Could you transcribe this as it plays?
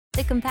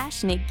the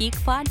Compassionate Geek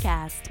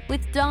Podcast with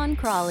Don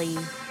Crawley.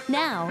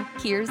 Now,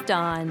 here's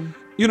Don.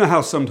 You know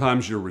how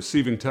sometimes you're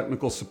receiving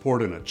technical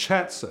support in a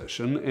chat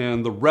session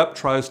and the rep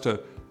tries to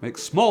make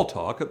small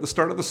talk at the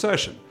start of the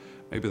session.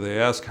 Maybe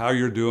they ask how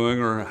you're doing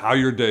or how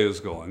your day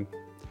is going.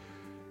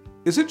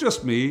 Is it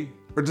just me,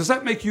 or does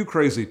that make you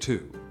crazy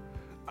too?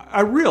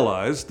 I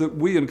realize that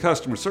we in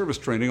customer service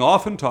training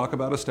often talk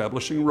about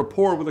establishing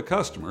rapport with a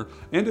customer,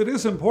 and it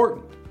is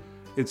important.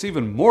 It's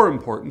even more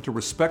important to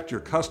respect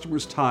your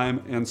customer's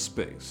time and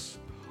space.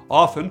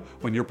 Often,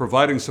 when you're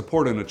providing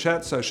support in a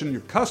chat session, your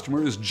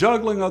customer is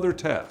juggling other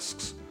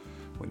tasks.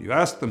 When you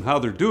ask them how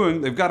they're doing,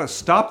 they've got to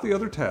stop the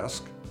other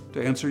task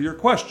to answer your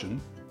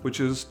question, which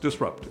is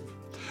disruptive.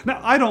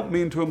 Now, I don't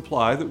mean to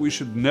imply that we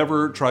should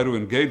never try to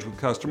engage with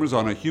customers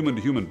on a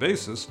human-to-human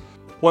basis.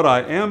 What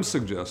I am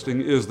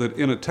suggesting is that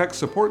in a tech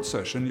support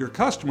session, your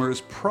customer is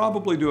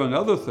probably doing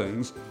other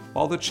things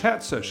while the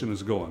chat session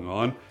is going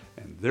on,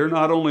 and they're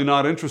not only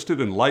not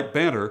interested in light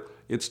banter,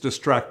 it's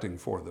distracting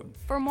for them.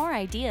 For more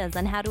ideas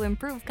on how to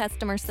improve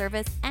customer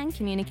service and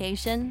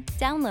communication,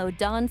 download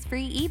Don's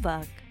free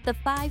ebook, The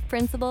 5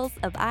 Principles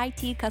of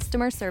IT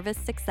Customer Service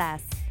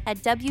Success, at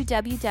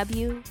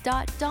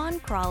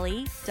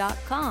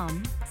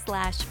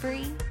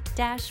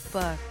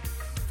www.doncrawley.com/free-book.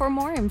 For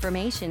more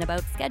information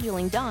about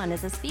scheduling Don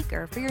as a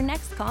speaker for your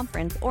next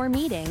conference or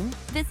meeting,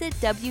 visit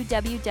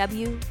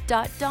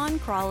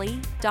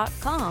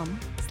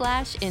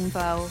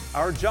www.doncrawley.com/info.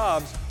 Our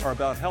jobs are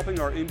about helping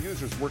our end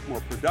users work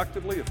more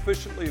productively,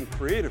 efficiently, and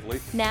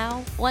creatively.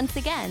 Now, once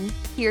again,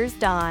 here's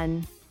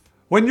Don.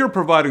 When you're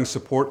providing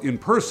support in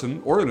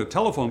person or in a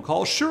telephone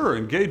call, sure,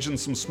 engage in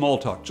some small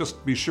talk.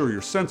 Just be sure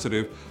you're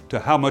sensitive to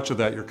how much of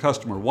that your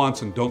customer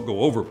wants and don't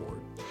go overboard.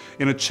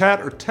 In a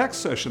chat or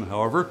text session,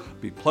 however,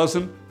 be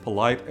pleasant,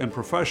 polite, and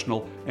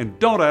professional, and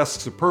don't ask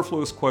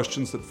superfluous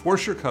questions that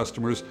force your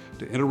customers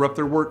to interrupt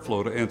their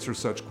workflow to answer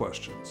such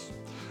questions.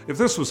 If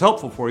this was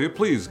helpful for you,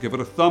 please give it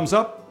a thumbs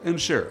up and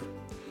share it.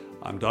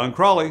 I'm Don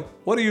Crawley.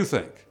 What do you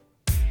think?